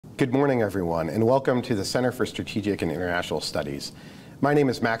Good morning, everyone, and welcome to the Center for Strategic and International Studies. My name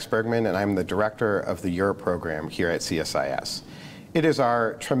is Max Bergman, and I'm the director of the Europe program here at CSIS. It is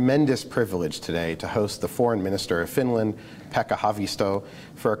our tremendous privilege today to host the Foreign Minister of Finland, Pekka Haavisto,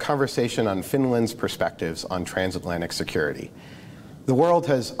 for a conversation on Finland's perspectives on transatlantic security. The world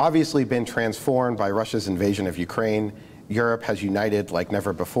has obviously been transformed by Russia's invasion of Ukraine. Europe has united like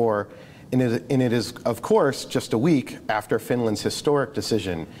never before, and it is, of course, just a week after Finland's historic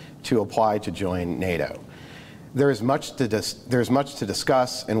decision to apply to join NATO. There's much to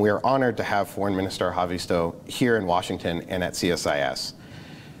discuss, and we are honored to have Foreign Minister Haavisto here in Washington and at CSIS.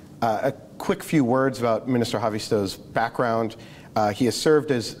 A quick few words about Minister Haavisto's background. He has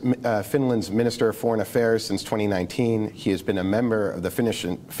served as Finland's Minister of Foreign Affairs since 2019. He has been a member of the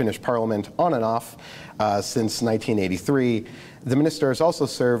Finnish Parliament on and off since 1983. The minister has also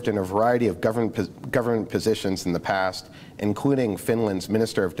served in a variety of government positions in the past, including Finland's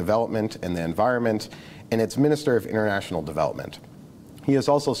Minister of Development and the Environment and its Minister of International Development. He has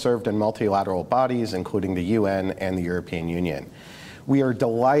also served in multilateral bodies, including the UN and the European Union. We are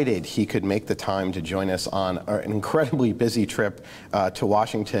delighted he could make the time to join us on an incredibly busy trip to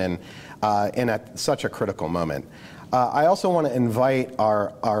Washington and at such a critical moment. I also want to invite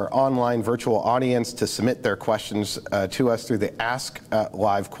our online virtual audience to submit their questions to us through the Ask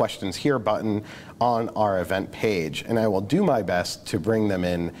Live Questions Here button on our event page, and I will do my best to bring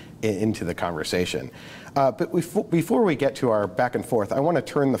them into the conversation. But before we get to our back and forth, I want to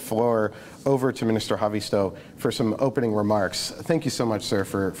turn the floor over to Minister Haavisto for some opening remarks. Thank you so much, sir,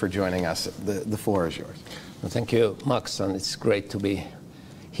 for joining us. The floor is yours. Well, thank you, Max, and it's great to be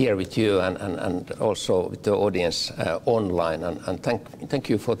here with you and also with the audience online. And thank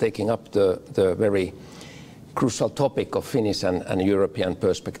you for taking up the very crucial topic of Finnish and European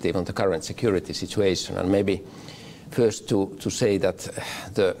perspective on the current security situation. And maybe first to say that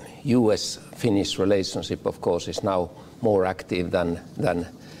the US-Finnish relationship, of course, is now more active than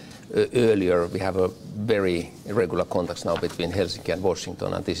earlier. We have a very regular contacts now between Helsinki and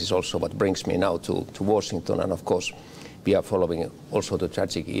Washington, and this is also what brings me now to Washington. And of course, we are following also the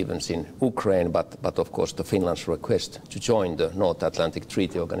tragic events in Ukraine, but of course the Finland's request to join the North Atlantic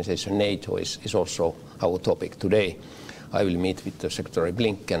Treaty Organization, NATO, is also our topic today. I will meet with the Secretary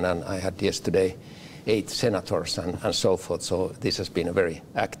Blinken, and I had yesterday 8 senators and so forth, so this has been a very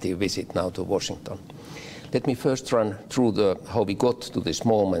active visit now to Washington. Let me first run through how we got to this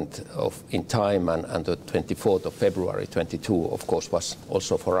moment in time, and the 24th of February 22, of course, was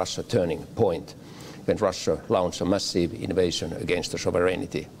also for us a turning point, when Russia launched a massive invasion against the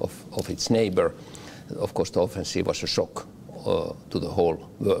sovereignty of its neighbor. Of course, the offensive was a shock to the whole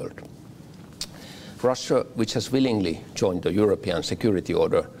world. Russia, which has willingly joined the European security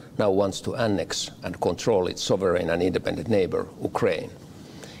order, now wants to annex and control its sovereign and independent neighbor, Ukraine.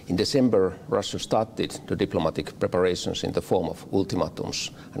 In December, Russia started the diplomatic preparations in the form of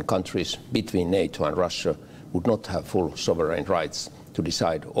ultimatums, and countries between NATO and Russia would not have full sovereign rights to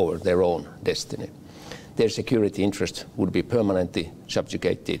decide over their own destiny. Their security interest would be permanently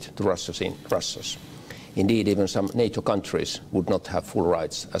subjugated to Russia's. Indeed, even some NATO countries would not have full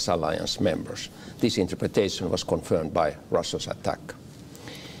rights as alliance members. This interpretation was confirmed by Russia's attack.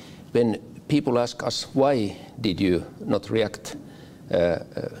 When people ask us, why did you not react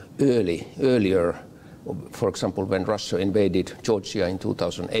earlier, for example, when Russia invaded Georgia in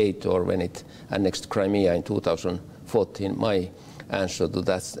 2008 or when it annexed Crimea in 2014, my answer to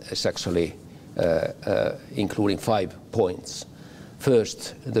that is actually including 5 points.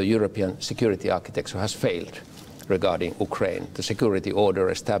 First, the European security architecture has failed regarding Ukraine. The security order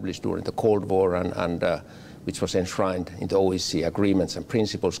established during the Cold War and which was enshrined in the OSCE agreements and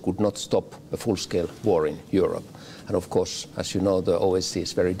principles could not stop a full-scale war in Europe. And of course, as you know, the OSCE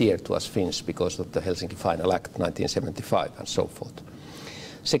is very dear to us Finns because of the Helsinki Final Act 1975 and so forth.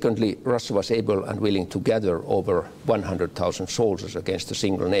 Secondly, Russia was able and willing to gather over 100,000 soldiers against a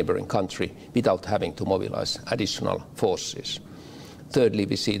single neighboring country without having to mobilize additional forces. Thirdly,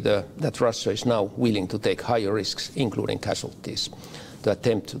 we see that Russia is now willing to take higher risks, including casualties. The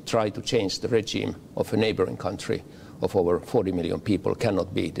attempt to try to change the regime of a neighboring country of over 40 million people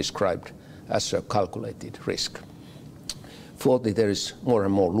cannot be described as a calculated risk. Fourthly, there is more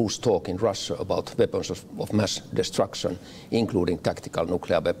and more loose talk in Russia about weapons of mass destruction, including tactical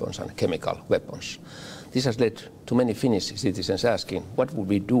nuclear weapons and chemical weapons. This has led to many Finnish citizens asking, what would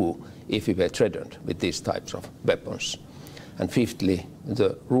we do if we were threatened with these types of weapons? And fifthly,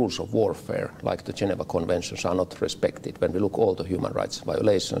 the rules of warfare, like the Geneva Conventions, are not respected. When we look at all the human rights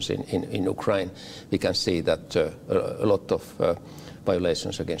violations in Ukraine, we can see that a lot of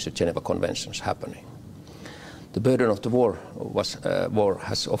violations against the Geneva Conventions happening. The burden of the war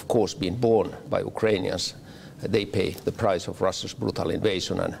has of course been borne by Ukrainians. They pay the price of Russia's brutal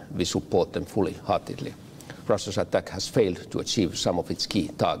invasion, and we support them fully-heartedly. Russia's attack has failed to achieve some of its key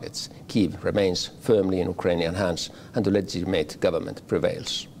targets. Kyiv remains firmly in Ukrainian hands, and the legitimate government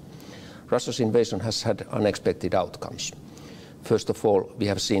prevails. Russia's invasion has had unexpected outcomes. First of all, we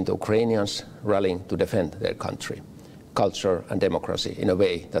have seen the Ukrainians rallying to defend their country, culture and democracy in a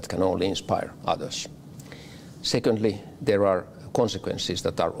way that can only inspire others. Secondly, there are consequences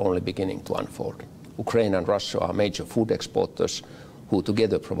that are only beginning to unfold. Ukraine and Russia are major food exporters who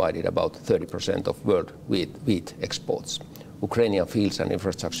together provided about 30% of world wheat exports. Ukrainian fields and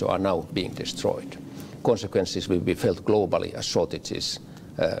infrastructure are now being destroyed. Consequences will be felt globally as shortages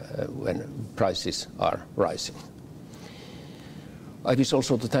when prices are rising. I wish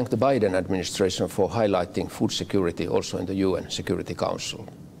also to thank the Biden administration for highlighting food security also in the UN Security Council.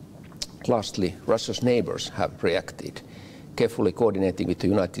 Lastly, Russia's neighbors have reacted. Carefully coordinating with the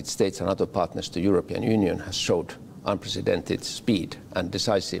United States and other partners, the European Union has showed unprecedented speed and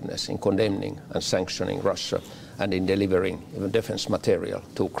decisiveness in condemning and sanctioning Russia and in delivering even defense material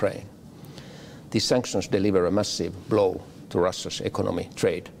to Ukraine. These sanctions deliver a massive blow to Russia's economy,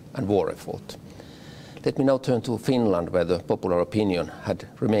 trade and war effort. Let me now turn to Finland, where the popular opinion had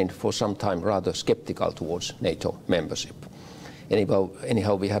remained for some time rather skeptical towards NATO membership.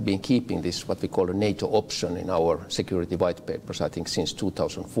 Anyhow, we have been keeping this, what we call a NATO option, in our security white papers, I think since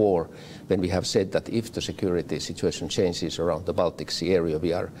 2004, when we have said that if the security situation changes around the Baltic Sea area,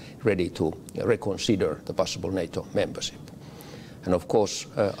 we are ready to reconsider the possible NATO membership. And of course,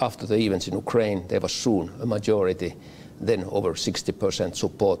 after the events in Ukraine, there was soon a majority, then over 60%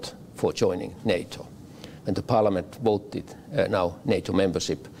 support for joining NATO. When the Parliament voted now NATO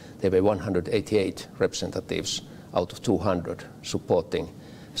membership, there were 188 representatives out of 200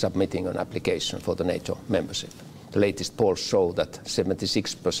 submitting an application for the NATO membership. The latest polls show that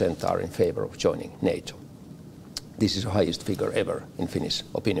 76% are in favor of joining NATO. This is the highest figure ever in Finnish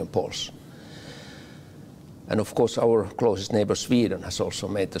opinion polls. And of course, our closest neighbor Sweden has also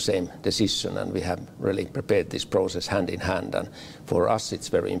made the same decision, and we have really prepared this process hand in hand. And for us, it's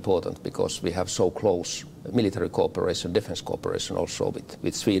very important because we have so close military cooperation, defense cooperation also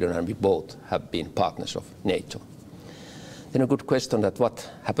with Sweden, and we both have been partners of NATO. Then a good question that what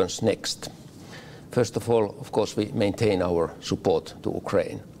happens next? First of all, of course, we maintain our support to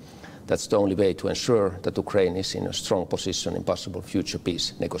Ukraine. That's the only way to ensure that Ukraine is in a strong position in possible future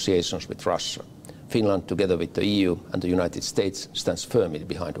peace negotiations with Russia. Finland, together with the EU and the United States, stands firmly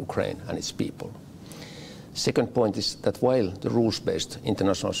behind Ukraine and its people. Second point is that while the rules-based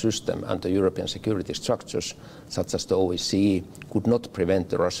international system and the European security structures, such as the OSCE, could not prevent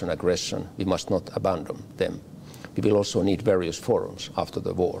the Russian aggression, we must not abandon them. We will also need various forums after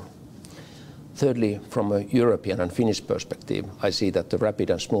the war. Thirdly, from a European and Finnish perspective, I see that the rapid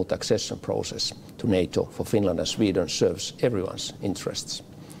and smooth accession process to NATO for Finland and Sweden serves everyone's interests.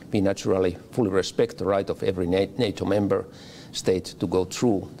 We naturally fully respect the right of every NATO member state to go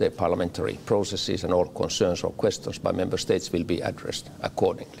through their parliamentary processes, and all concerns or questions by member states will be addressed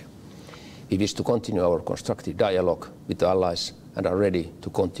accordingly. We wish to continue our constructive dialogue with the allies and are ready to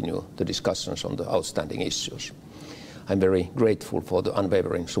continue the discussions on the outstanding issues. I'm very grateful for the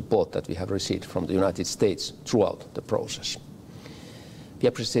unwavering support that we have received from the United States throughout the process. We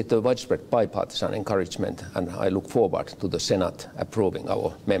appreciate the widespread bipartisan encouragement, and I look forward to the Senate approving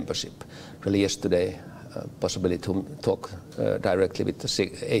our membership. Really yesterday, possibility to talk directly with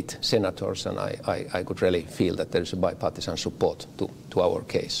the 8 senators, and I could really feel that there is a bipartisan support to our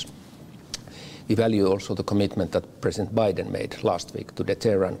case. We value also the commitment that President Biden made last week to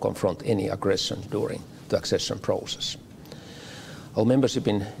deter and confront any aggression during the accession process. Our membership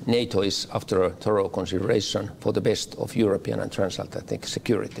in NATO is, after a thorough consideration, for the best of European and transatlantic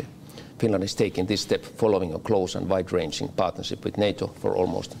security. Finland is taking this step following a close and wide-ranging partnership with NATO for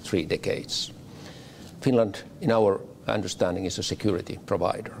almost 3 decades. Finland, in our understanding, is a security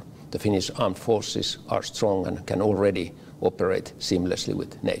provider. The Finnish armed forces are strong and can already operate seamlessly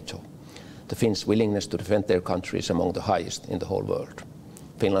with NATO. The Finns' willingness to defend their country is among the highest in the whole world.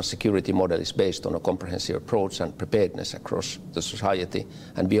 Finland's security model is based on a comprehensive approach and preparedness across the society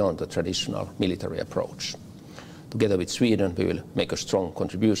and beyond the traditional military approach. Together with Sweden, we will make a strong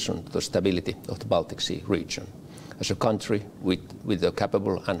contribution to the stability of the Baltic Sea region. As a country with a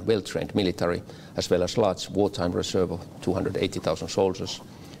capable and well-trained military, as well as large wartime reserve of 280,000 soldiers,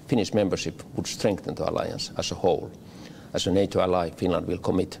 Finnish membership would strengthen the alliance as a whole. As a NATO ally, Finland will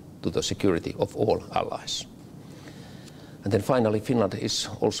commit to the security of all allies. And then finally, Finland is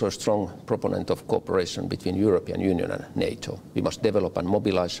also a strong proponent of cooperation between European Union and NATO. We must develop and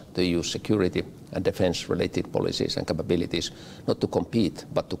mobilize the EU's security and defense-related policies and capabilities, not to compete,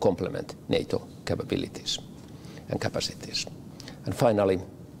 but to complement NATO capabilities and capacities. And finally,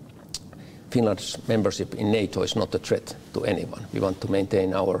 Finland's membership in NATO is not a threat to anyone. We want to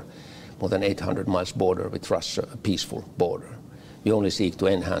maintain our more than 800 miles border with Russia, a peaceful border. We only seek to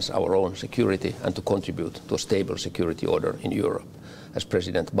enhance our own security and to contribute to a stable security order in Europe. As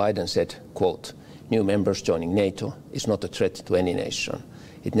President Biden said, quote, "New members joining NATO is not a threat to any nation.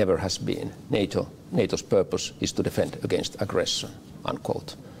 It never has been. NATO's purpose is to defend against aggression,"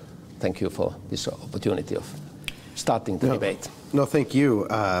 unquote. Thank you for this opportunity of starting the debate. No, thank you,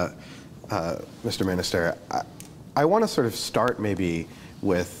 Mr. Minister. I want to sort of start maybe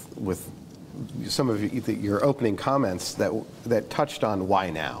with some of your opening comments that touched on why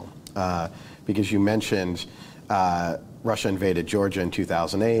now, because you mentioned Russia invaded Georgia in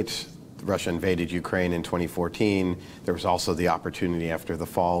 2008, Russia invaded Ukraine in 2014. There was also the opportunity after the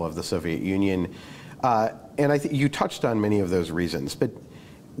fall of the Soviet Union, and I think you touched on many of those reasons. But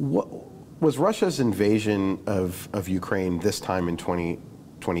was Russia's invasion of Ukraine this time in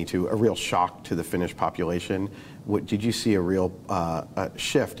 2022 a real shock to the Finnish population? Did you see a real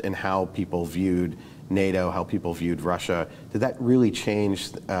shift in how people viewed NATO, how people viewed Russia? Did that really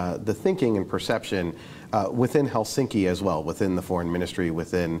change the thinking and perception within Helsinki as well, within the foreign ministry,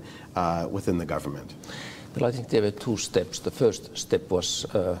 within the government? Well, I think there were two steps. The first step was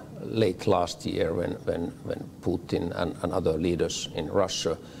late last year when Putin and other leaders in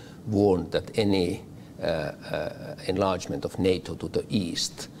Russia warned that any enlargement of NATO to the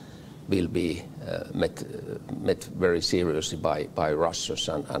east will be met very seriously by Russians,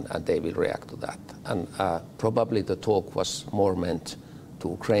 and they will react to that. And probably the talk was more meant to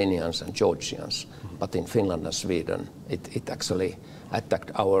Ukrainians and Georgians, but in Finland and Sweden, it actually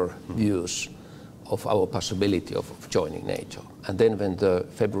attacked our views of our possibility of joining NATO. And then when the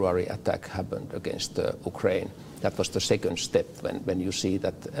February attack happened against Ukraine, that was the second step when you see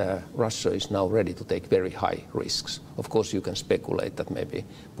that Russia is now ready to take very high risks. Of course, you can speculate that maybe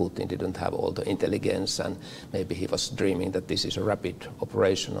Putin didn't have all the intelligence and maybe he was dreaming that this is a rapid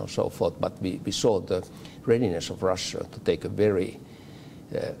operation or so forth, but we saw the readiness of Russia to take a very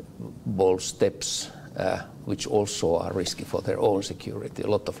bold steps which also are risky for their own security. A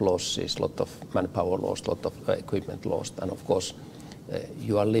lot of losses, a lot of manpower lost, a lot of equipment lost, and of course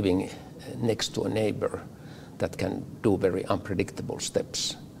you are living next to a neighbor that can do very unpredictable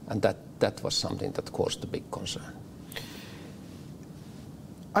steps, and that was something that caused a big concern.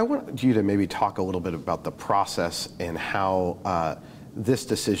 I want you to maybe talk a little bit about the process and how this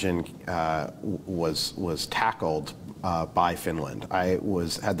decision was tackled by Finland. I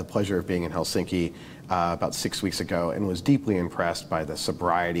had the pleasure of being in Helsinki about 6 weeks ago and was deeply impressed by the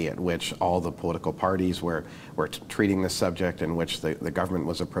sobriety at which all the political parties were treating this subject, in which the government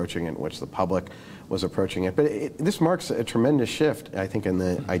was approaching it, in which the public was approaching it. But this marks a tremendous shift, I think, in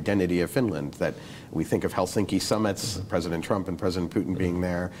the identity of Finland, that we think of Helsinki summits, President Trump and President Putin being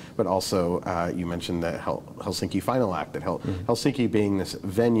there, but also you mentioned the Helsinki Final Act, that Helsinki being this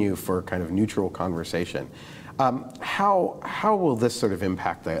venue for kind of neutral conversation. How will this sort of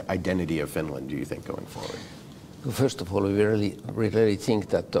impact the identity of Finland, do you think, going forward? Well, first of all, we really think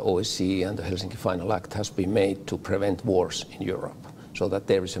that the OSCE and the Helsinki Final Act has been made to prevent wars in Europe, so that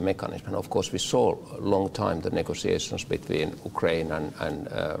there is a mechanism. And of course, we saw a long time the negotiations between Ukraine and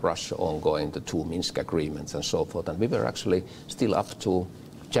Russia ongoing, the two Minsk agreements and so forth. And we were actually still up to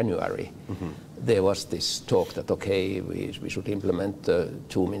January. There was this talk that, okay, we should implement the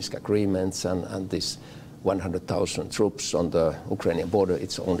two Minsk agreements and this 100,000 troops on the Ukrainian border,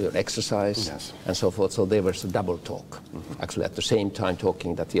 it's only an exercise, and so forth. So there was a double talk, actually at the same time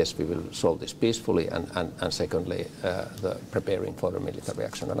talking that yes, we will solve this peacefully, and secondly, the preparing for a military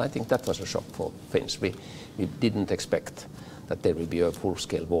action. And I think that was a shock for Finns. We didn't expect that there will be a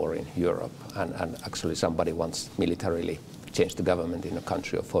full-scale war in Europe, and actually somebody wants militarily change the government in a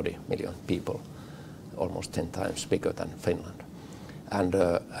country of 40 million people, almost 10 times bigger than Finland. And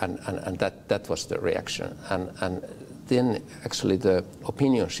that was the reaction. And then actually the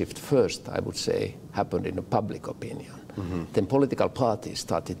opinion shift first, I would say, happened in the public opinion. Then political parties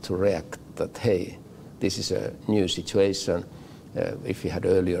started to react that, hey, this is a new situation. If we had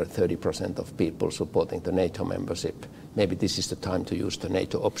earlier 30% of people supporting the NATO membership, maybe this is the time to use the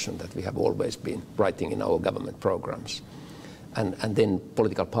NATO option that we have always been writing in our government programs. And then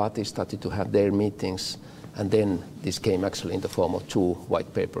political parties started to have their meetings. And then this came actually in the form of two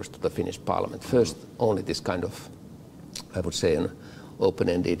white papers to the Finnish parliament. First, only this kind of, I would say, an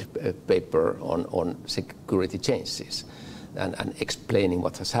open-ended paper on security changes. and explaining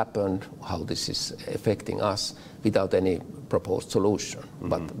what has happened, how this is affecting us, without any proposed solution,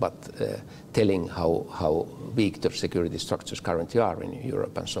 but telling how weak the security structures currently are in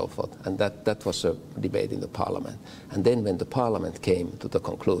Europe and so forth. And that was a debate in the parliament. And then when the parliament came to the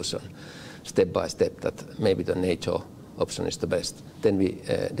conclusion, step by step, that maybe the NATO option is the best, then we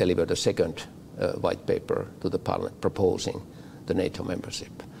delivered a second white paper to the parliament proposing the NATO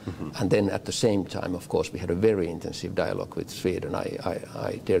membership. And then at the same time, of course, we had a very intensive dialogue with Sweden.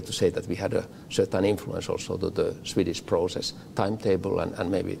 I dare to say that we had a certain influence also to the Swedish process timetable and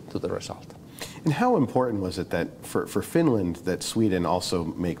maybe to the result. And how important was it that for Finland that Sweden also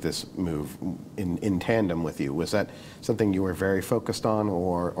make this move in tandem with you? Was that something you were very focused on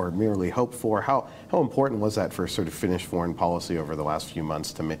or merely hoped for? How important was that for sort of Finnish foreign policy over the last few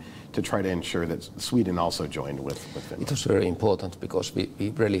months to try to ensure that Sweden also joined with Finland? It was very important because we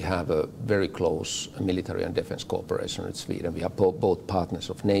really have a very close military and defense cooperation with Sweden. We are both partners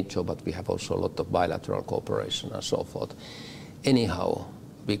of NATO, but we have also a lot of bilateral cooperation and so forth. Anyhow,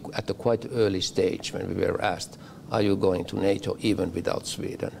 at a quite early stage, when we were asked, are you going to NATO even without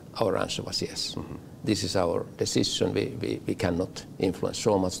Sweden? Our answer was yes. This is our decision. We cannot influence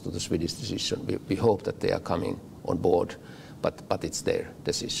so much to the Swedish decision. We hope that they are coming on board, but it's their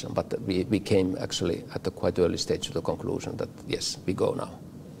decision. But we came actually at a quite early stage to the conclusion that yes, we go now.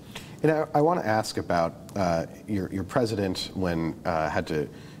 And I want to ask about your president when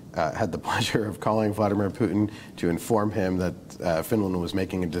had the pleasure of calling Vladimir Putin to inform him that Finland was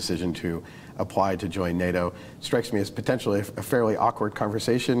making a decision to apply to join NATO. Strikes me as potentially a fairly awkward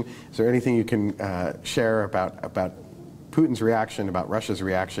conversation. Is there anything you can share about Putin's reaction, about Russia's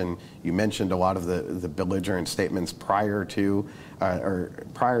reaction? You mentioned a lot of the belligerent statements prior to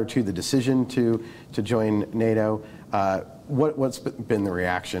the decision to join NATO. What's been the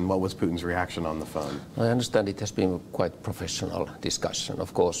reaction? What was Putin's reaction on the phone? I understand it has been a quite professional discussion.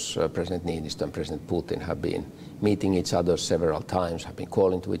 Of course, President Niinistö and President Putin have been meeting each other several times, have been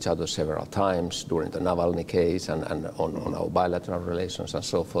calling to each other several times during the Navalny case and on our bilateral relations and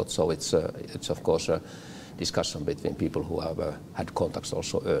so forth. So it's of course a discussion between people who have had contacts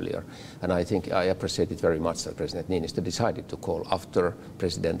also earlier. And I think I appreciate it very much that President Niinistö decided to call after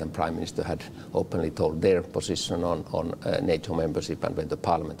President and Prime Minister had openly told their position on NATO membership, and when the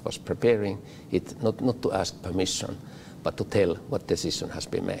Parliament was preparing it, not to ask permission, but to tell what decision has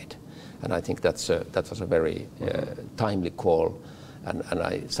been made. And I think that was a very timely call,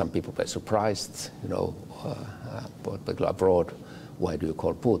 and some people were surprised, particularly abroad. Why do you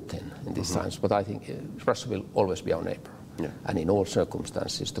call Putin in these times? But I think Russia will always be our neighbor. Yeah. And in all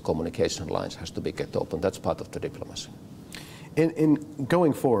circumstances, the communication lines has to be kept open. That's part of the diplomacy. In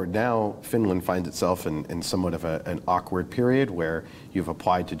going forward, now Finland finds itself in somewhat of an awkward period where you've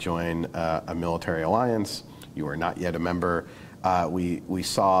applied to join a military alliance. You are not yet a member. We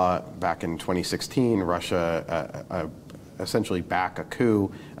saw back in 2016, Russia essentially back a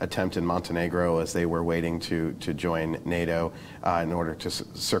coup attempt in Montenegro as they were waiting to join NATO in order to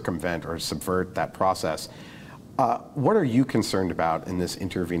circumvent or subvert that process. What are you concerned about in this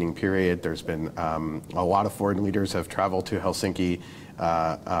intervening period? There's been a lot of foreign leaders have traveled to Helsinki,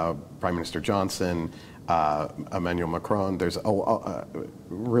 Prime Minister Johnson, Emmanuel Macron. There's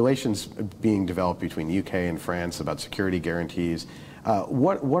relations being developed between UK and France about security guarantees.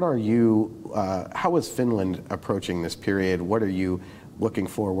 What are you, how is Finland approaching this period? What are you looking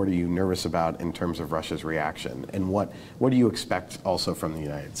for? What are you nervous about in terms of Russia's reaction? And what do you expect also from the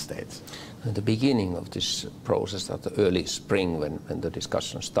United States? At the beginning of this process, at the early spring, when the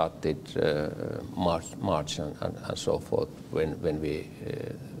discussion started, March and so forth, when we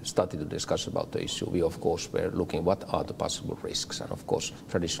started to discuss about the issue, we of course were looking what are the possible risks, and of course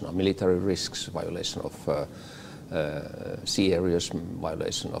traditional military risks, violation of sea areas,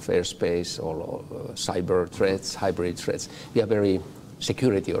 violation of airspace, or cyber threats, hybrid threats. We are very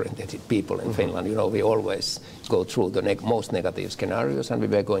security-oriented people in Finland. We always go through the most negative scenarios, and we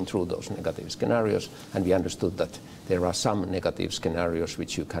were going through those negative scenarios, and we understood that there are some negative scenarios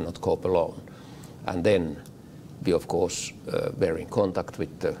which you cannot cope alone. And then we, of course, were in contact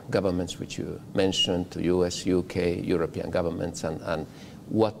with the governments which you mentioned, the US, UK, European governments, and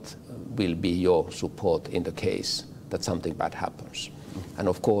what will be your support in the case that something bad happens. And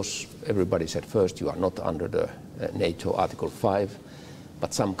of course, everybody said first, you are not under the NATO Article 5,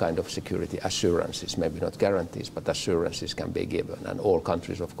 but some kind of security assurances, maybe not guarantees, but assurances can be given. And all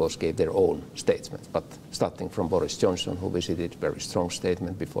countries, of course, gave their own statements. But starting from Boris Johnson, who visited, very strong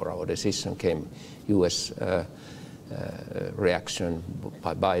statement before our decision, came US reaction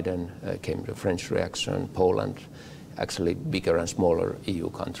by Biden, came the French reaction, Poland actually bigger and smaller EU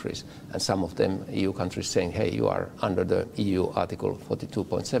countries. And some of them EU countries saying, hey, you are under the EU Article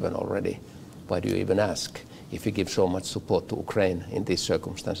 42.7 already. Why do you even ask? If you give so much support to Ukraine in these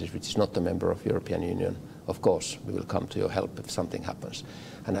circumstances, which is not a member of European Union, of course, we will come to your help if something happens.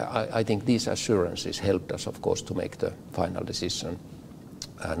 And I think these assurances helped us, of course, to make the final decision.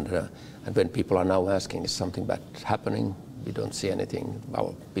 And when people are now asking, is something bad happening? We don't see anything.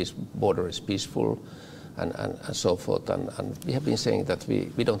 Our border is peaceful, and so forth. And we have been saying that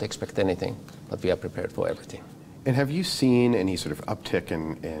we don't expect anything, but we are prepared for everything. And have you seen any sort of uptick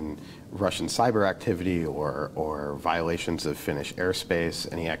in Russian cyber activity or violations of Finnish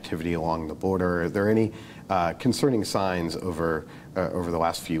airspace, any activity along the border? Are there any concerning signs over the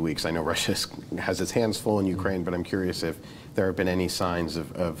last few weeks? I know Russia has its hands full in Ukraine, but I'm curious if there have been any signs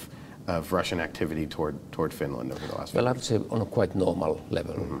of Russian activity toward Finland over the last few weeks. Well, I would say on a quite normal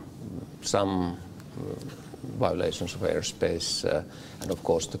level. Some violations of airspace, and of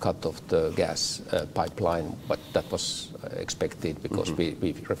course the cut of the gas pipeline, but that was expected because we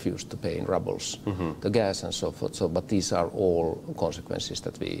refused to pay in rubles the gas and so forth. So, but these are all consequences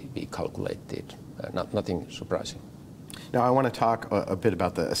that we calculated, nothing surprising. Now I want to talk a bit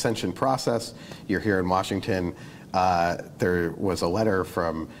about the ascension process. You're here in Washington. There was a letter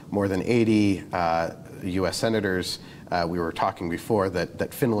from more than 80 U.S. senators. We were talking before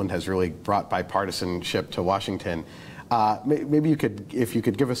that Finland has really brought bipartisanship to Washington. Maybe you could, if you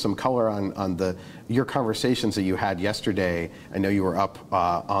could give us some color on your conversations that you had yesterday. I know you were up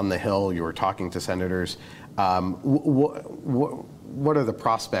on the Hill. You were talking to senators. What are the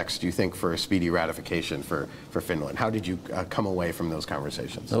prospects, do you think, for a speedy ratification for Finland? How did you come away from those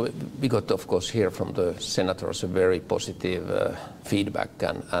conversations? No, we got, of course, hear from the senators a very positive feedback,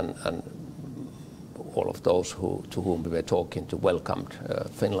 and all of those to whom we were talking to welcomed.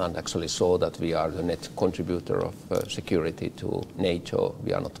 Finland actually saw that we are the net contributor of security to NATO.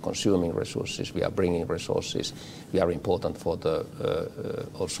 We are not consuming resources, we are bringing resources. We are important for the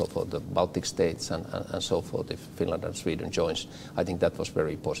also for the Baltic states and so forth if Finland and Sweden joins. I think that was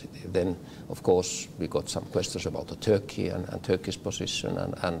very positive. Then, of course, we got some questions about the Turkey and Turkey's position,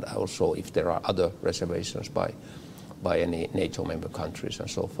 and also if there are other reservations by any NATO member countries and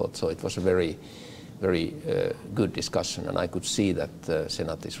so forth. So it was a very good discussion, and I could see that the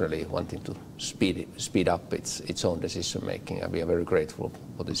Senate is really wanting to speed up its own decision making, and we are very grateful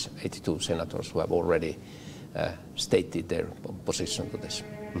for these 82 senators who have already stated their position to this.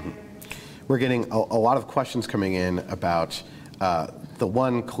 We're getting a lot of questions coming in about the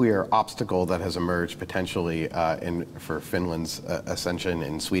one clear obstacle that has emerged potentially for Finland's ascension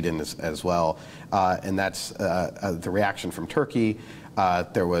in Sweden as well, and that's the reaction from Turkey.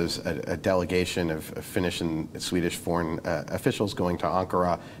 There was a delegation of Finnish and Swedish foreign officials going to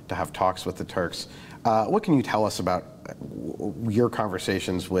Ankara to have talks with the Turks. What can you tell us about your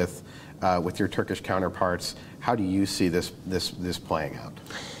conversations with your Turkish counterparts? How do you see this playing out?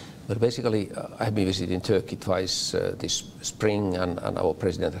 Well, basically, I have been visiting Turkey twice this spring, and our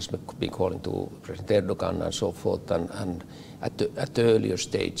president has been calling to President Erdogan and so forth. And at the earlier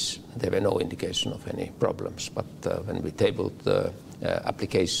stage, there were no indication of any problems. But when we tabled the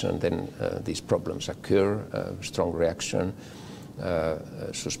application, then these problems occur, strong reaction,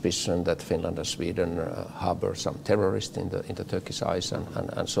 suspicion that Finland and Sweden harbor some terrorists in the Turkish eyes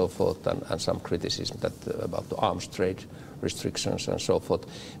and so forth, and some criticism about the arms trade restrictions and so forth.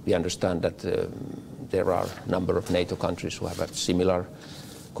 We understand that there are a number of NATO countries who have had similar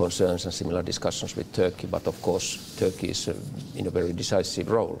concerns and similar discussions with Turkey, but of course Turkey is in a very decisive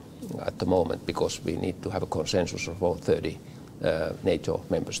role at the moment because we need to have a consensus of all 30 NATO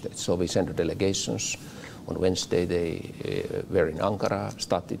member states. So we sent delegations. On Wednesday they were in Ankara,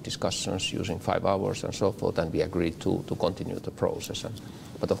 started discussions using 5 hours and so forth, and we agreed to continue the process.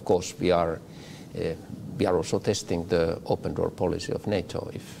 But of course we are also testing the open door policy of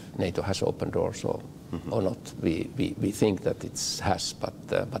NATO. If NATO has open doors or not, we think that it has,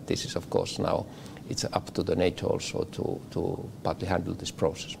 but this is of course now it's up to the NATO also to partly handle this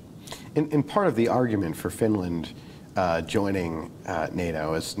process. And part of the argument for Finland joining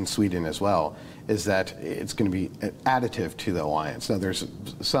NATO, and Sweden as well, is that it's going to be additive to the alliance. Now, there's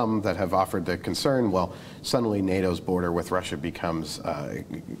some that have offered the concern, well, suddenly NATO's border with Russia becomes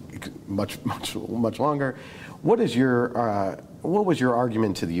much longer. What was your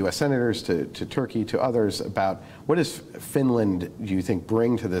argument to the U.S. senators, to Turkey, to others about what does Finland, do you think,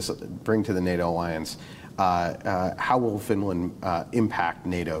 bring to the NATO alliance? How will Finland impact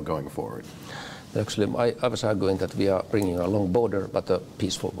NATO going forward? Actually, I was arguing that we are bringing a long border, but a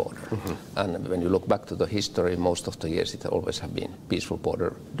peaceful border. And when you look back to the history, most of the years it always have been peaceful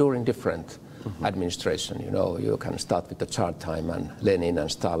border during different administration. You know, you can start with the Tsar time and Lenin and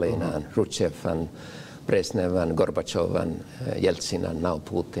Stalin and Khrushchev and Brezhnev and Gorbachev and Yeltsin and now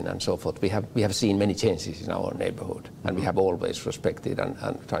Putin and so forth. We have seen many changes in our neighborhood, and we have always respected and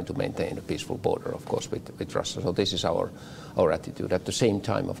trying to maintain a peaceful border, of course, with Russia. So this is our attitude. At the same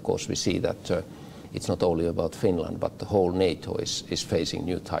time, of course, we see that it's not only about Finland, but the whole NATO is facing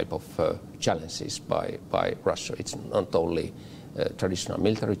new type of challenges by Russia. It's not only traditional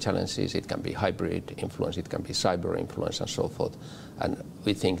military challenges, it can be hybrid influence, it can be cyber influence and so forth. And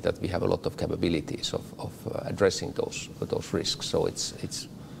we think that we have a lot of capabilities of addressing those risks. So it's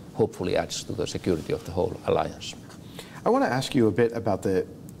hopefully adds to the security of the whole alliance. I want to ask you a bit about the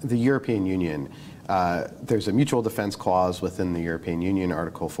European Union. There's a mutual defense clause within the European Union,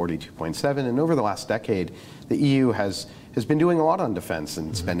 Article 42.7, and over the last decade, the EU has been doing a lot on defense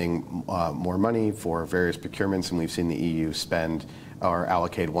and spending more money for various procurements, and we've seen the EU spend or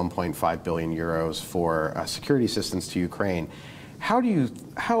allocate 1.5 billion euros for security assistance to Ukraine. How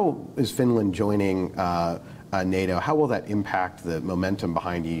is Finland joining NATO? How will that impact the momentum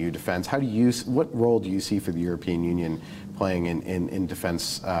behind EU defense? What role do you see for the European Union playing in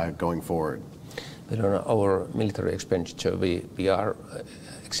defense going forward? Our military expenditure, we are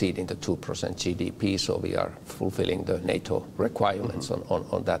exceeding the 2% GDP, so we are fulfilling the NATO requirements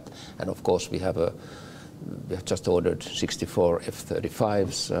on that. And of course, we have just ordered 64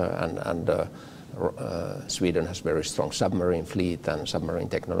 F-35s, and Sweden has very strong submarine fleet and submarine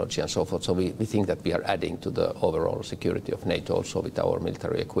technology and so forth. So we think that we are adding to the overall security of NATO also with our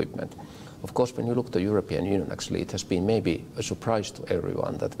military equipment. Of course, when you look at the European Union, actually, it has been maybe a surprise to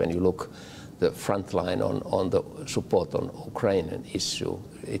everyone that when you look the front line on the support on Ukrainian issue,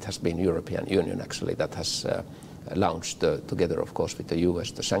 it has been European Union actually that has launched together, of course, with the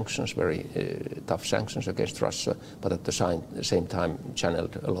US, the sanctions, very tough sanctions against Russia, but at the same time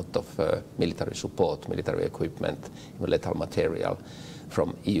channeled a lot of military support, military equipment, lethal material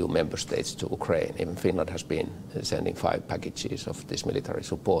from EU member states to Ukraine. Even Finland has been sending 5 packages of this military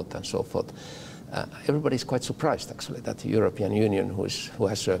support and so forth. Everybody is quite surprised actually that the European Union, who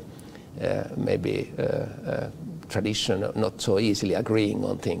has a maybe tradition of not so easily agreeing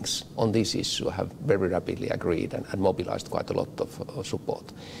on things on this issue, have very rapidly agreed and mobilized quite a lot of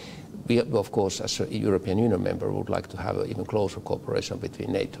support. We, of course, as a European Union member, would like to have an even closer cooperation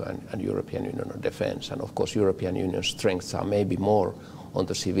between NATO and European Union on defense. And of course, European Union strengths are maybe more on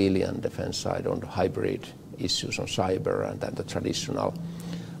the civilian defense side, on the hybrid issues, on cyber, and then the traditional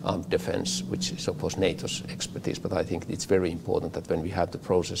armed defense, which is of course NATO's expertise. But I think it's very important that when we have the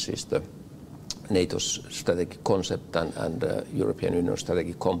processes, the NATO's strategic concept and European Union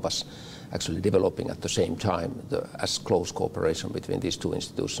strategic compass actually developing at the same time, as close cooperation between these two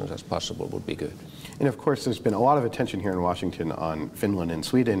institutions as possible would be good. And of course, there's been a lot of attention here in Washington on Finland and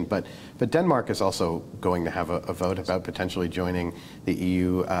Sweden, but Denmark is also going to have a vote about potentially joining the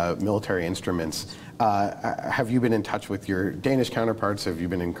EU military instruments. Have you been in touch with your Danish counterparts? Have you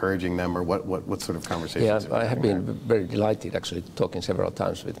been encouraging them, or what sort of conversations? Yeah, I have been very delighted actually talking several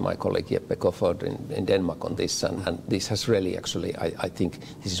times with my colleague Pekka Haavisto in Denmark on this, and this has really actually, I think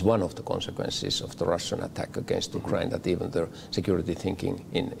this is one of the consequences of the Russian attack against Ukraine, that even the security thinking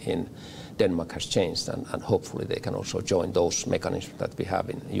in Denmark has changed, and hopefully they can also join those mechanisms that we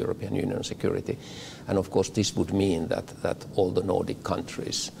have in European Union security. And of course this would mean that all the Nordic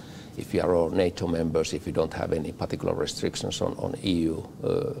countries, if we are all NATO members, if we don't have any particular restrictions on EU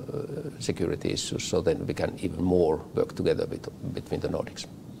security issues, so then we can even more work together between the Nordics.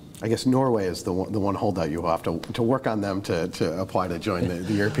 I guess Norway is the one holdout. You will have to work on them to apply to join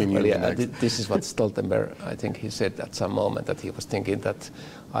the European Union. Well, yeah, this is what Stoltenberg, I think he said at some moment, that he was thinking that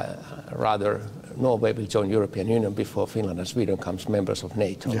rather Norway will join European Union before Finland and Sweden becomes members of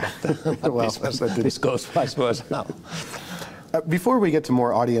NATO. Yeah. But well, this goes vice versa now. Before we get to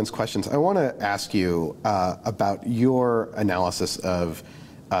more audience questions, I want to ask you about your analysis of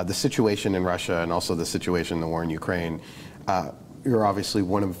the situation in Russia and also the situation in the war in Ukraine. You're obviously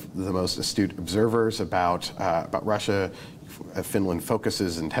one of the most astute observers about Russia. Finland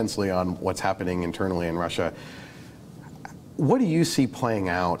focuses intensely on what's happening internally in Russia. What do you see playing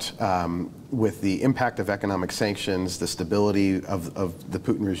out with the impact of economic sanctions, the stability of the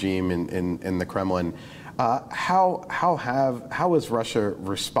Putin regime in the Kremlin? How has Russia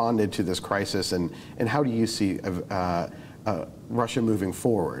responded to this crisis, and how do you see Russia moving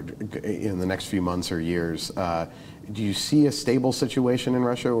forward in the next few months or years? Do you see a stable situation in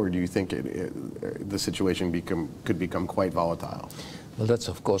Russia, or do you think the situation could become quite volatile? Well, that's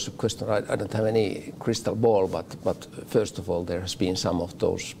of course a question. I don't have any crystal ball, but first of all, there has been some of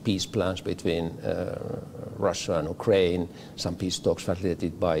those peace plans between Russia and Ukraine, some peace talks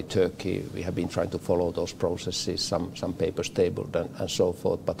facilitated by Turkey. We have been trying to follow those processes, some papers tabled and so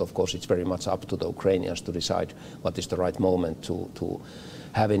forth. But of course, it's very much up to the Ukrainians to decide what is the right moment to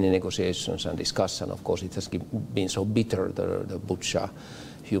have any negotiations and discuss. And of course, it has been so bitter, the Bucha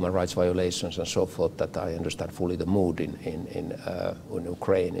human rights violations and so forth, that I understand fully the mood in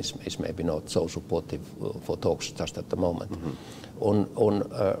Ukraine is maybe not so supportive for talks just at the moment. On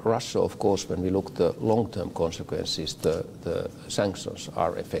Russia, of course, when we look at the long-term consequences, the sanctions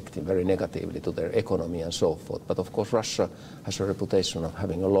are affecting very negatively to their economy and so forth. But of course, Russia has a reputation of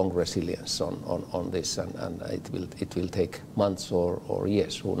having a long resilience on this, and it will take months or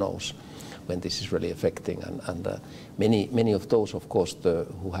years, who knows, when this is really affecting. And many of those, of course,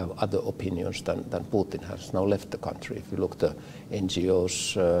 who have other opinions than Putin has now left the country. If you look at the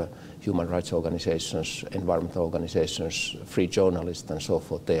NGOs, human rights organizations, environmental organizations, free journalists and so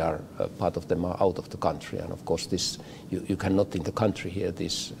forth, they are, part of them are out of the country. And of course, this you cannot in the country hear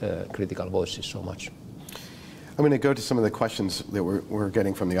these critical voices so much. I'm going to go to some of the questions that we're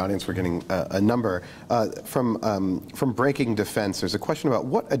getting from the audience. We're getting a number. From Breaking Defense, there's a question about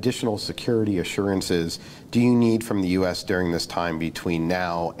what additional security assurances do you need from the U.S. during this time between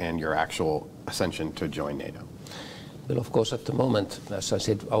now and your actual ascension to join NATO? Well, of course, at the moment, as I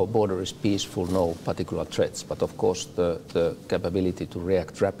said, our border is peaceful, no particular threats. But of course, the capability to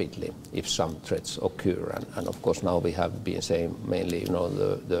react rapidly if some threats occur. And of course, now we have been saying mainly,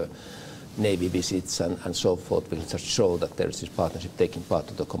 the Navy visits and so forth will just show that there is this partnership taking part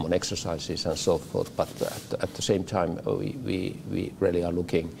of the common exercises and so forth. But at the same time, we really are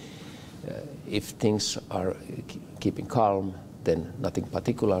looking, if things are keeping calm, then nothing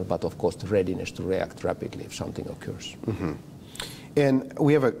particular, but of course the readiness to react rapidly if something occurs. And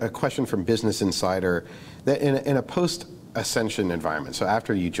we have a question from Business Insider that in a post-ascension environment, so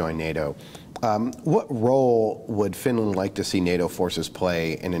after you join NATO, what role would Finland like to see NATO forces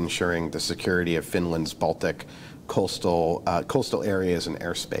play in ensuring the security of Finland's Baltic coastal areas and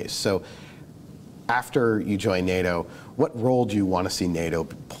airspace? So after you join NATO, what role do you want to see NATO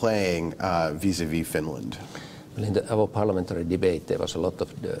playing vis-a-vis Finland? Well, in our parliamentary debate, there was a lot of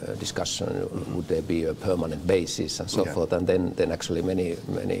discussion, would there be a permanent basis and so forth, and then actually many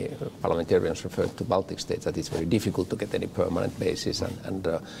parliamentarians referred to Baltic states that it's very difficult to get any permanent basis and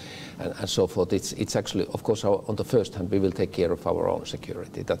so forth. It's actually, of course, on the first hand, we will take care of our own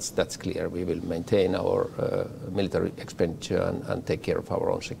security. That's clear. We will maintain our military expenditure and take care of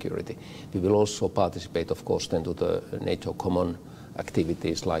our own security. We will also participate, of course, then to the NATO common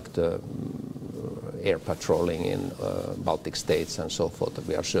activities like the air patrolling in Baltic states and so forth, that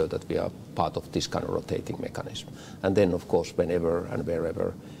we are sure that we are part of this kind of rotating mechanism. And then, of course, whenever and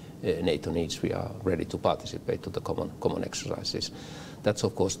wherever NATO needs, we are ready to participate to the common exercises. That's,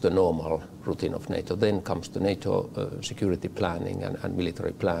 of course, the normal routine of NATO. Then comes the NATO security planning and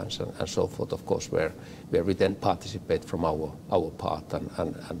military plans and so forth, of course, where we then participate from our part.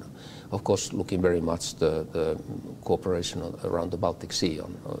 And of course, looking very much the cooperation around the Baltic Sea.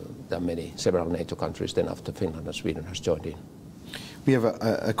 There are several NATO countries then after Finland and Sweden has joined in. We have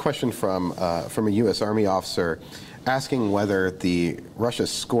a question from a U.S. Army officer asking whether the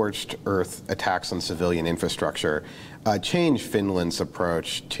Russia's scorched earth attacks on civilian infrastructure change Finland's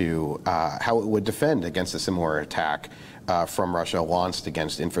approach to how it would defend against a similar attack from Russia launched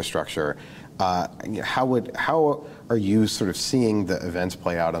against infrastructure. How are you sort of seeing the events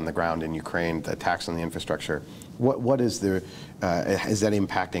play out on the ground in Ukraine, the attacks on the infrastructure? What is is that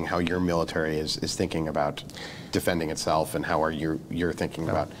impacting how your military is thinking about defending itself, and how are you're thinking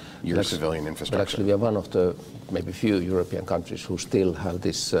about your civilian infrastructure? But actually, we are one of the maybe few European countries who still have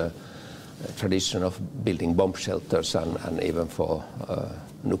this tradition of building bomb shelters and even for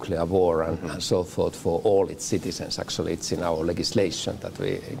nuclear war and so forth for all its citizens. Actually, it's in our legislation that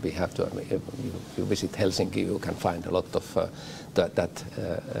we have to. If you visit Helsinki, you can find a lot of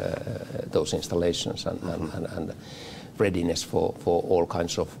those installations and readiness for all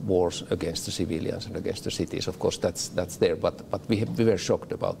kinds of wars against the civilians and against the cities. Of course, that's there. But we were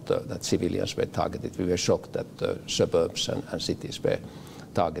shocked about that civilians were targeted. We were shocked that the suburbs and cities were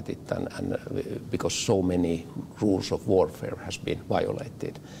targeted, and because so many rules of warfare has been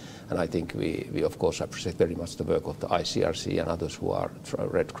violated. And I think we of course appreciate very much the work of the ICRC and others who are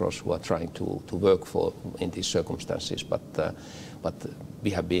Red Cross, who are trying to work in these circumstances. But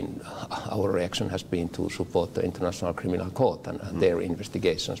we have been, our reaction has been to support the International Criminal Court and their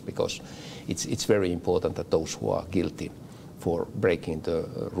investigations, because it's very important that those who are guilty for breaking the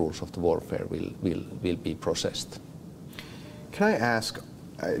rules of the warfare will be processed. Can I ask,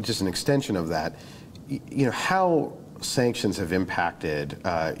 just an extension of that, how sanctions have impacted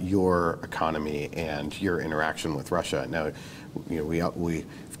your economy and your interaction with Russia? Now,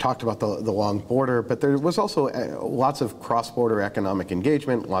 we've talked about the long border, but there was also lots of cross-border economic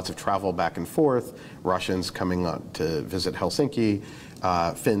engagement, lots of travel back and forth, Russians coming to visit Helsinki,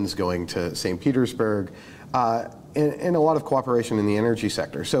 Finns going to St. Petersburg, and a lot of cooperation in the energy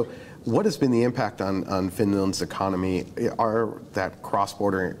sector. So what has been the impact on Finland's economy? Are that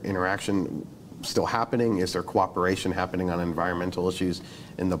cross-border interaction still happening? Is there cooperation happening on environmental issues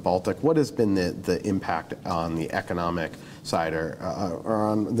in the Baltic? What has been the impact on the economic side or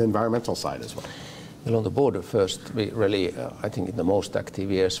on the environmental side as well? Well, on the border first, we really, I think in the most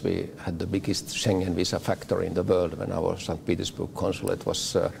active years, we had the biggest Schengen visa factory in the world when our St. Petersburg consulate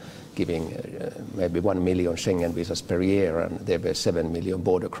was giving maybe 1 million Schengen visas per year, and there were 7 million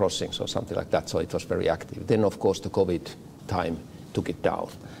border crossings or something like that, so it was very active. Then, of course, the COVID time took it down,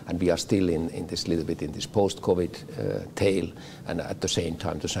 and we are still in this little bit in this post-COVID tail, and at the same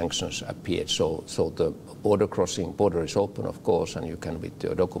time the sanctions appeared. So the border is open, of course, and you can with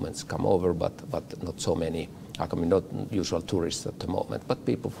your documents come over, but not so many. I mean, not usual tourists at the moment, but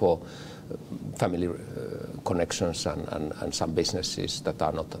people for family connections and some businesses that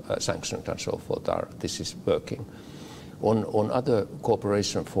are not sanctioned and so forth. This is working. On other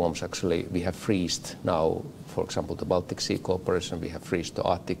cooperation forms, actually, we have freezed now, for example, the Baltic Sea cooperation, we have freezed the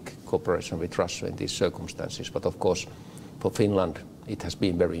Arctic cooperation with Russia in these circumstances. But of course, for Finland, it has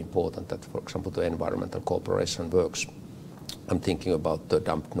been very important that, for example, the environmental cooperation works. I'm thinking about the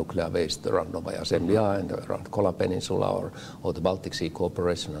dumped nuclear waste around Novaya Zemlya and around Kola Peninsula or the Baltic Sea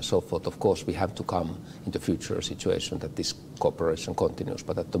cooperation and so forth. Of course, we have to come in the future a situation that this cooperation continues,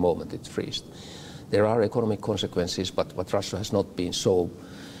 but at the moment it's freezed. There are economic consequences, but Russia has not been so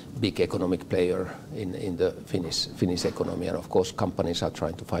big economic player in the Finnish economy, and of course companies are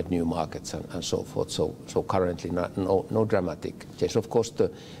trying to find new markets and so forth. So currently no dramatic change. Of course,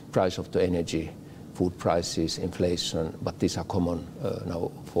 the price of the energy, food prices, inflation, but these are common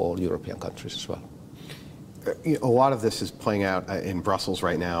now for all European countries as well. A lot of this is playing out in Brussels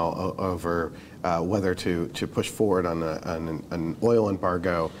right now over whether to push forward on an oil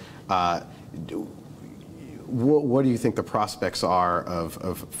embargo. What do you think the prospects are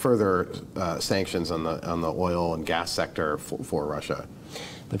of further sanctions on the oil and gas sector for Russia?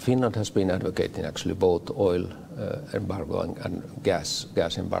 But Finland has been advocating actually both oil embargo and gas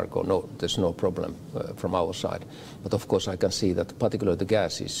embargo. No, there's no problem from our side. But of course I can see that particularly the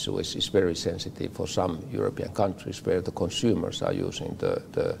gas issue is very sensitive for some European countries where the consumers are using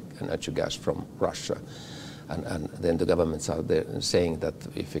the natural gas from Russia. And then the governments are there saying that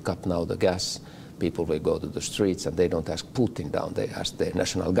if we cut now the gas, people will go to the streets and they don't ask Putin down, they ask their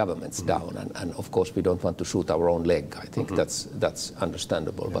national governments down. And of course we don't want to shoot our own leg. I think that's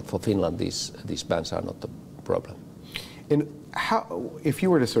understandable. Yeah. But for Finland, these bans are not the problem. And if you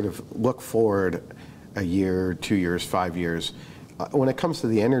were to sort of look forward a year, 2 years, 5 years, when it comes to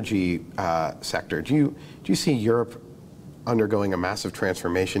the energy sector, do you see Europe undergoing a massive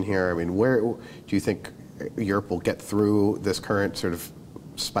transformation here? I mean, where do you think Europe will get through this current sort of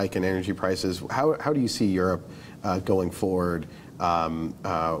spike in energy prices? How do you see Europe going forward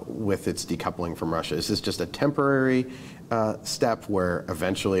with its decoupling from Russia? Is this just a temporary step where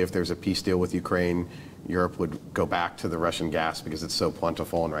eventually, if there's a peace deal with Ukraine, Europe would go back to the Russian gas because it's so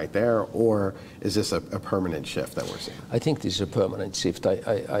plentiful and right there? Or is this a permanent shift that we're seeing? I think this is a permanent shift.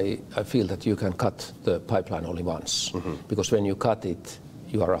 I feel that you can cut the pipeline only once, because when you cut it,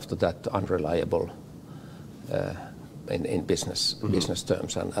 you are after that unreliable in business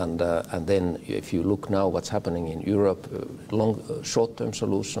terms, and then if you look now what's happening in Europe, short-term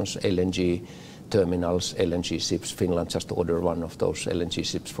solutions, LNG terminals, LNG ships. Finland just ordered one of those LNG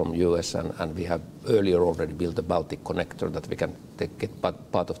ships from US, and we have earlier already built the Baltic connector that we can get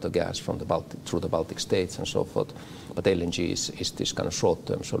part of the gas from the Baltic through the Baltic states and so forth. But LNG is this kind of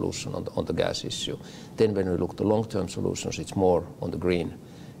short-term solution on the gas issue. Then when we look to long-term solutions, it's more on the green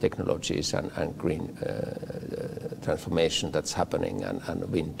technologies and green transformation that's happening, and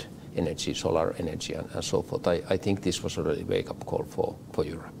wind energy, solar energy, and so forth. I think this was a really wake-up call for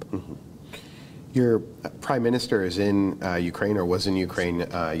Europe. Your Prime Minister is in Ukraine, or was in Ukraine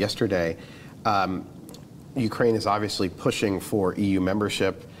yesterday. Ukraine is obviously pushing for EU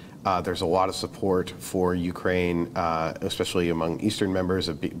membership. There's a lot of support for Ukraine, especially among Eastern members,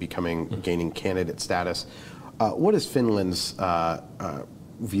 of gaining candidate status. What is Finland's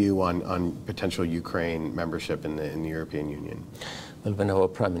view on potential Ukraine membership in the European Union? Well, when our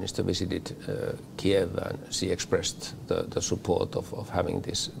Prime Minister visited Kiev, and she expressed the support of having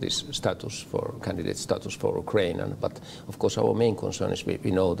this status for candidate status for Ukraine. But of course, our main concern is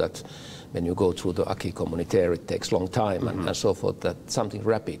we know that when you go through the acquis communautaire, it takes a long time and so forth. That something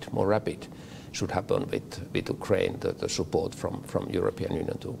more rapid, should happen with Ukraine. The support from European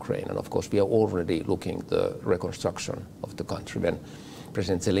Union to Ukraine, and of course, we are already looking at the reconstruction of the country. When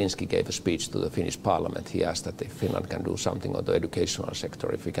President Zelensky gave a speech to the Finnish Parliament, he asked that if Finland can do something on the educational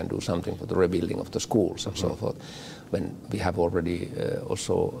sector, if we can do something for the rebuilding of the schools and so forth. When we have already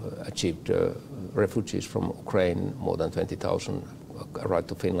also achieved refugees from Ukraine, more than 20,000 arrived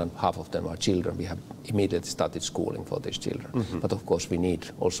to Finland, half of them are children. We have immediately started schooling for these children. But of course we need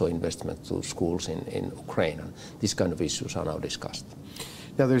also investment to schools in Ukraine, and these kind of issues are now discussed.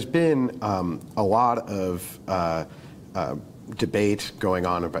 Now there's been a lot of debate going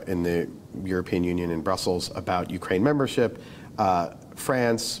on in the European Union in Brussels about Ukraine membership.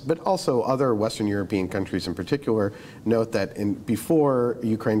 France, but also other Western European countries in particular, note that before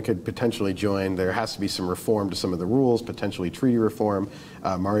Ukraine could potentially join, there has to be some reform to some of the rules, potentially treaty reform.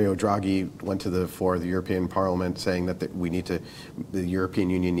 Mario Draghi went to the floor of the European Parliament saying that the European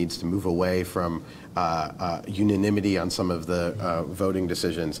Union needs to move away from unanimity on some of the voting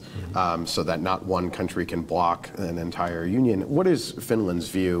decisions, so that not one country can block an entire union. What is Finland's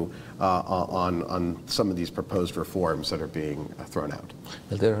view on some of these proposed reforms that are being thrown out?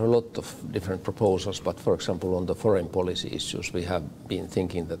 Well, there are a lot of different proposals, but for example, on the foreign policy issues, we have been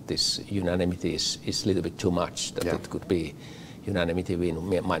thinking that this unanimity is a little bit too much, that it could be unanimity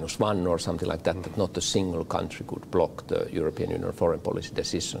 -1 or something like that, that not a single country could block the European Union foreign policy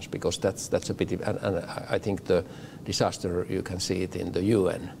decisions, because that's a pity. And I think the disaster, you can see it in the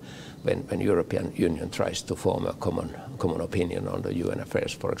UN, when European Union tries to form a common opinion on the UN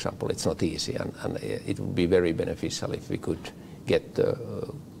affairs, for example. It's not easy, and it would be very beneficial if we could get the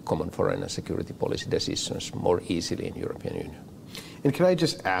common foreign and security policy decisions more easily in European Union. And can I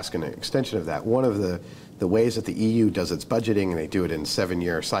just ask an extension of that? One of the ways that the EU does its budgeting, and they do it in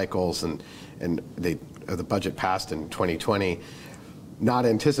 7-year cycles, and the budget passed in 2020, not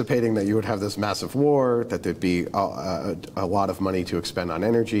anticipating that you would have this massive war, that there'd be a lot of money to expend on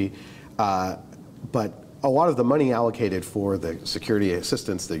energy, but a lot of the money allocated for the security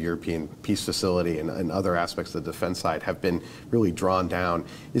assistance, the European Peace Facility, and other aspects of the defense side have been really drawn down.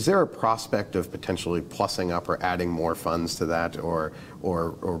 Is there a prospect of potentially plussing up or adding more funds to that, or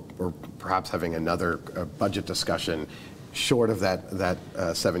perhaps having another budget discussion short of that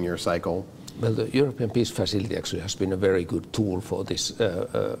 7-year cycle? Well, the European Peace Facility actually has been a very good tool for this,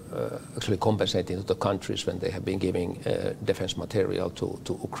 actually compensating to the countries when they have been giving defense material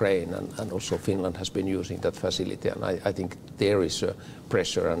to Ukraine, and also Finland has been using that facility. And I think there is a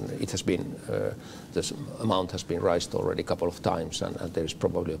pressure, and it has been, this amount has been raised already a couple of times, and there is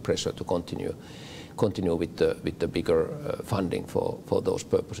probably a pressure to continue with the bigger funding for those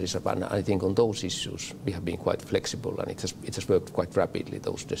purposes. And I think on those issues we have been quite flexible, and it has worked quite rapidly,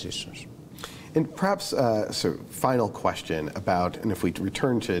 those decisions. And perhaps so final question about, and if we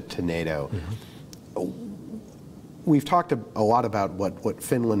return to NATO, we've talked a lot about what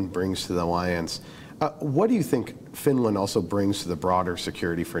Finland brings to the alliance. What do you think Finland also brings to the broader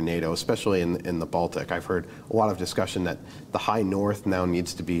security for NATO, especially in the Baltic? I've heard a lot of discussion that the High North now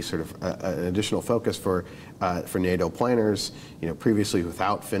needs to be sort of an additional focus for NATO planners. You know, previously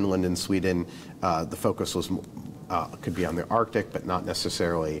without Finland and Sweden, the focus was could be on the Arctic, but not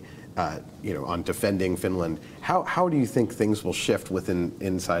necessarily on defending Finland. How do you think things will shift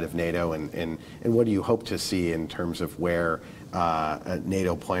inside of NATO, and what do you hope to see in terms of where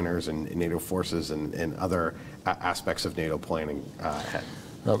NATO planners and NATO forces and other aspects of NATO planning head?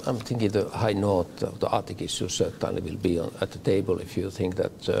 No, I'm thinking the High North, the Arctic issue certainly will be at the table. If you think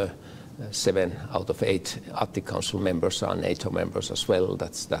that 7 out of 8 Arctic Council members are NATO members as well,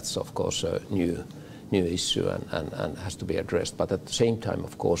 that's of course a new issue and has to be addressed. But at the same time,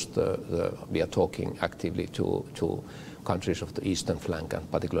 of course, we are talking actively to countries of the eastern flank,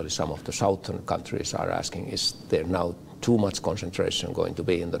 and particularly some of the southern countries are asking, is there now too much concentration going to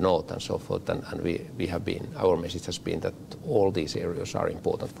be in the north and so forth? And we have been, our message has been that all these areas are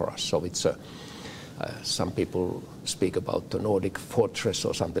important for us. So it's some people speak about the Nordic fortress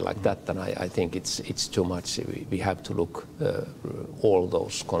or something like that, and I think it's too much. We have to look all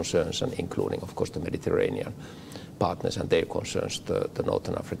those concerns, and including, of course, the Mediterranean partners and their concerns. The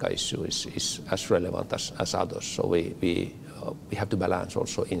Northern Africa issue is as relevant as others. So we have to balance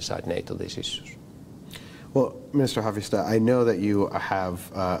also inside NATO these issues. Well, Minister Haavisto, I know that you have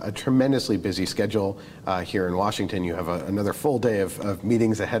a tremendously busy schedule here in Washington. You have another full day of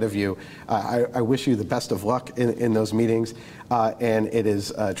meetings ahead of you. I wish you the best of luck in those meetings. And it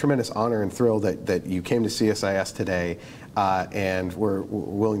is a tremendous honor and thrill that you came to CSIS today and were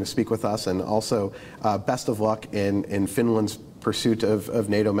willing to speak with us. And also, best of luck in Finland's pursuit of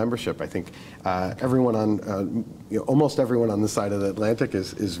NATO membership. I think everyone on, almost everyone on this side of the Atlantic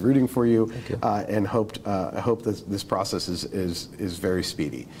is rooting for you, and hope that this process is very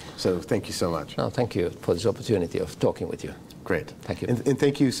speedy. So thank you so much. No, thank you for this opportunity of talking with you. Great. Thank you. And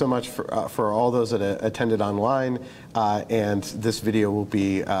thank you so much for all those that attended online. And this video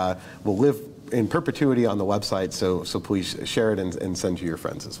will live in perpetuity on the website, so please share it and send to your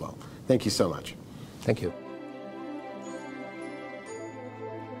friends as well. Thank you so much. Thank you.